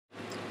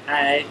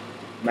Hi,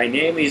 my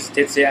name is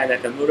Tetsuya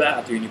Nakamura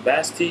at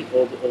University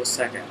of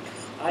Osaka.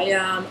 I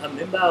am a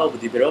member of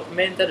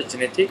developmental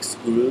genetics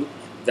group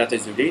that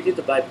is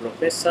led by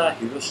Professor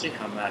Hiroshi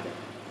Hamada.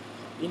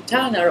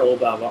 Internal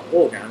of our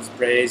organs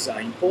plays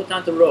an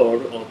important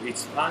role of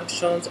its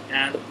functions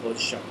and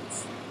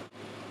positions.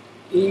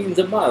 In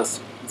the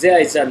mouth, there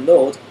is a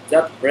node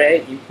that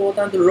plays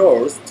important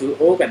roles to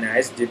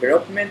organize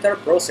developmental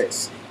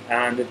process,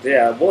 and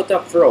there water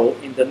flow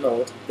in the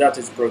node that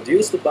is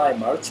produced by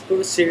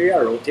multiple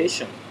serial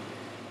rotation.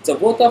 The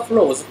water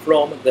flows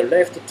from the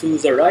left to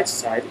the right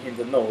side in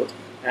the node,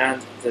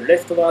 and the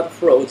leftward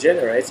flow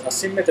generates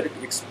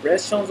asymmetric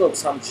expressions of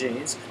some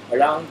genes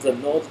around the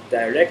node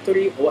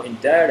directly or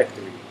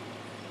indirectly.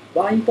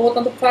 One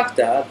important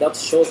factor that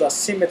shows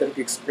asymmetric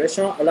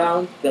expression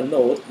around the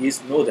node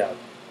is nodal.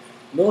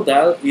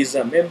 Nodal is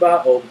a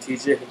member of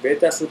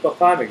TGF-beta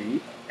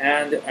superfamily,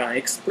 and an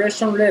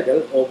expression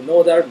level of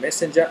nodal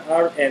messenger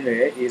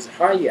RNA is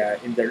higher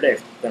in the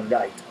left than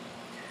right.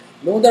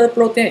 Nodal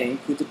protein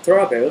could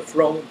travel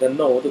from the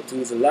node to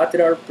the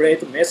lateral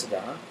plate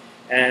mesoderm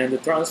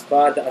and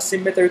transfer the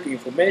asymmetric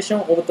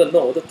information of the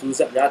node to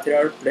the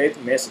lateral plate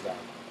mesoderm.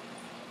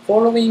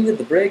 Following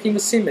the breaking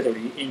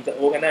symmetry in the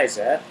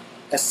organizer,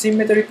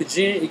 asymmetric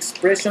gene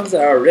expressions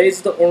are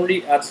raised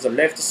only at the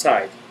left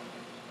side.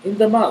 In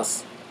the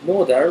mouse,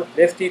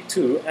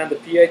 Nodal-Lefty-2 and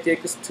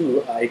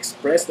PITX2 are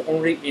expressed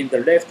only in the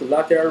left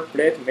lateral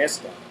plate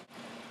mesoderm.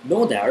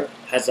 Nodal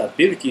has the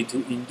ability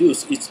to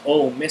induce its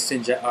own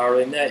messenger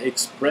RNA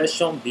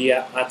expression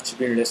via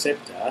activin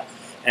receptor,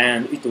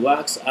 and it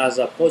works as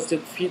a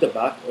positive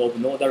feedback of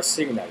nodal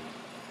signaling.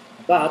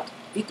 But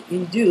it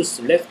induces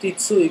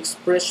Lefty-2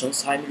 expression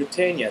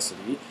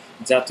simultaneously,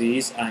 that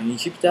is, an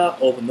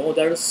inhibitor of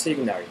nodal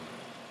signaling.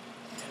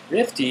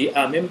 Lefty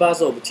are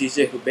members of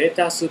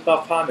TGF-beta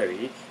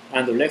superfamily,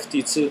 and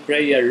Lefty-2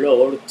 play a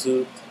role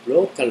to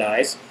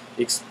localize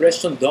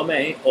expression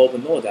domain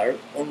of nodal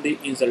only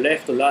in the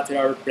left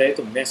lateral plate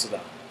mesoderm.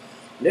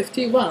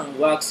 Lefty-1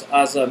 works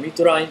as a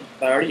midline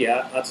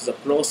barrier at the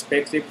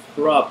prospective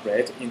floor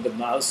plate in the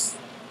mouse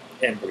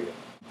embryo.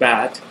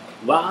 But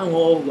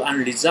one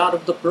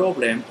unresolved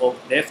problem of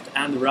left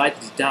and right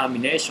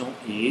determination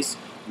is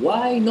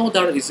why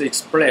nodal is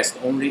expressed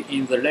only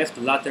in the left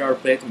lateral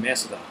plate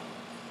mesoderm.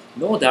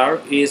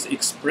 Nodal is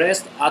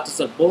expressed at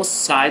the both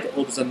sides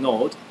of the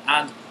node,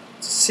 and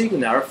the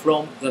signal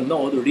from the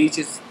node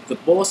reaches the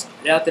both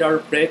lateral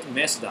plate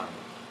mesoderm.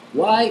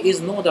 Why is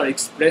nodal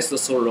expressed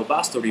so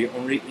robustly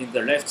only in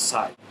the left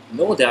side?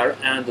 Nodal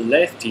and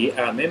Lefty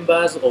are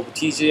members of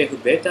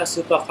TGF-beta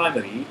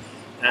superfamily,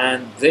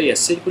 and they are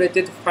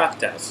secreted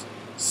factors.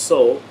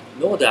 So,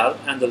 nodal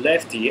and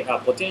Lefty are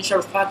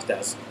potential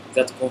factors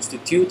that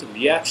constitute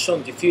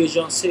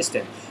reaction-diffusion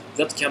system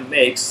that can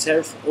make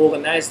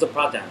self-organized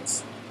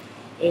patterns.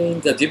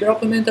 In the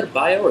developmental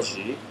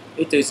biology,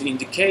 it is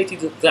indicated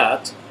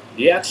that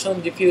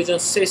reaction-diffusion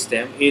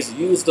system is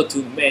used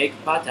to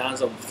make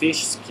patterns of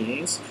fish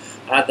skins,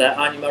 other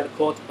animal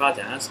coat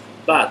patterns,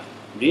 but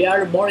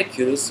real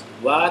molecules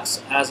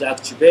works as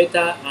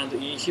activator and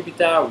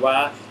inhibitor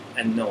were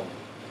unknown.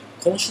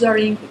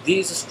 Considering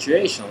these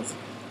situations,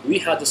 we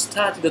had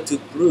started to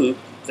prove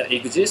the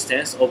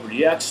existence of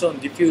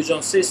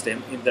reaction-diffusion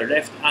system in the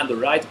left and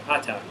right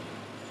pattern.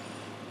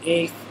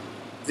 If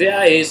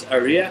there is a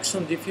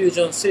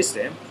reaction-diffusion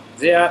system,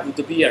 there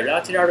would be a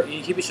lateral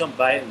inhibition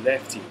by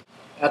Lefty.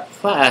 At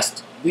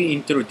first, we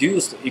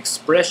introduced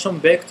expression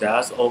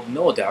vectors of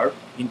nodal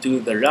into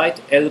the right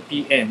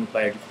LPM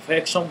by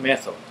reflection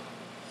method.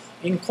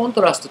 In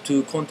contrast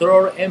to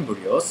control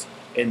embryos,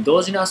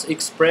 endogenous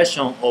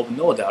expression of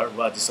nodal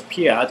was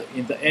disappeared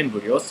in the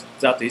embryos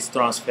that is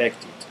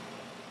transfected.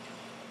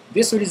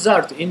 This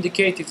result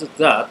indicated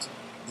that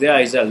there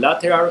is a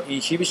lateral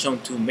inhibition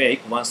to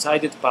make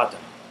one-sided pattern.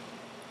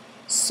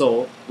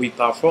 So, we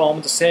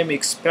performed the same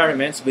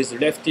experiments with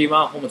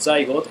Lefty-1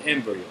 homozygote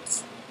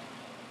embryos.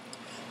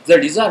 The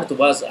result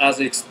was as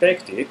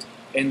expected.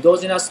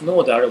 Endogenous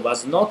nodal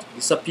was not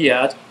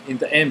disappeared in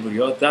the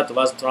embryo that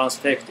was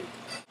transfected.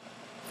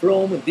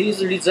 From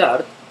these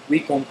results,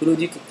 we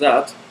concluded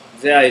that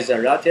there is a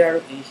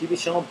lateral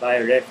inhibition by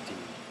Lefty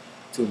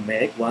to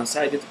make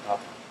one-sided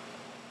pattern.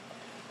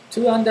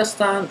 To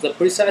understand the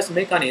precise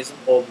mechanism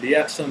of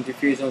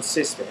reaction-diffusion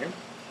system,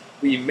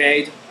 we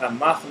made a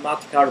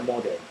mathematical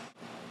model.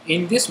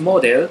 In this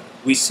model,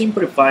 we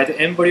simplified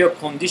embryo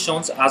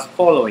conditions as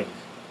following.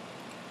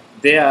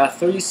 There are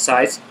three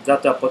sites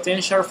that are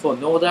potential for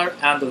nodal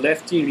and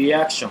Lefty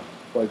reaction,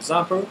 for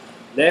example,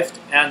 left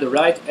and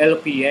right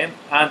LPM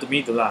and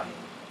midline.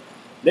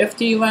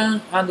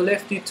 Lefty-1 and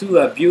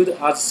Lefty-2 are viewed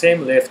as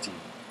same Lefty.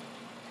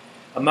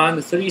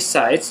 Among three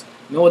sites,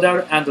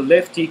 nodal and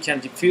Lefty can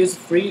diffuse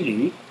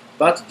freely,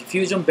 but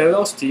diffusion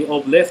velocity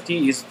of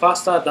Lefty is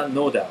faster than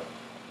nodal.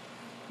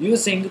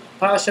 Using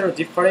partial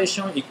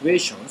differential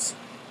equations,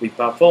 we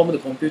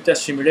performed computer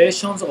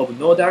simulations of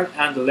nodal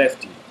and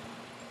Lefty.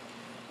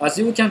 As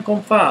you can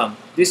confirm,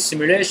 this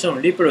simulation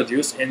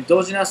reproduces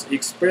endogenous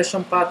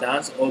expression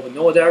patterns of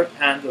nodal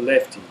and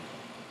Lefty.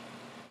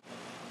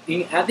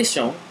 In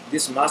addition,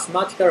 this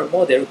mathematical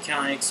model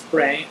can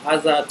explain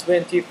other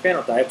 20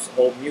 phenotypes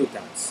of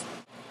mutants.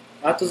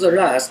 At the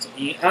last,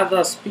 in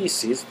other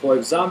species, for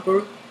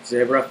example,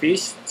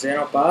 zebrafish,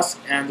 xenopath,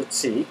 and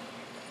chick,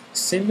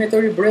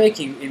 symmetry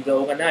breaking in the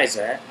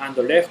organizer and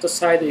left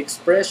side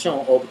expression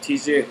of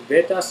TGF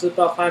beta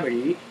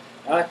superfamily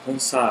are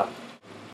conserved.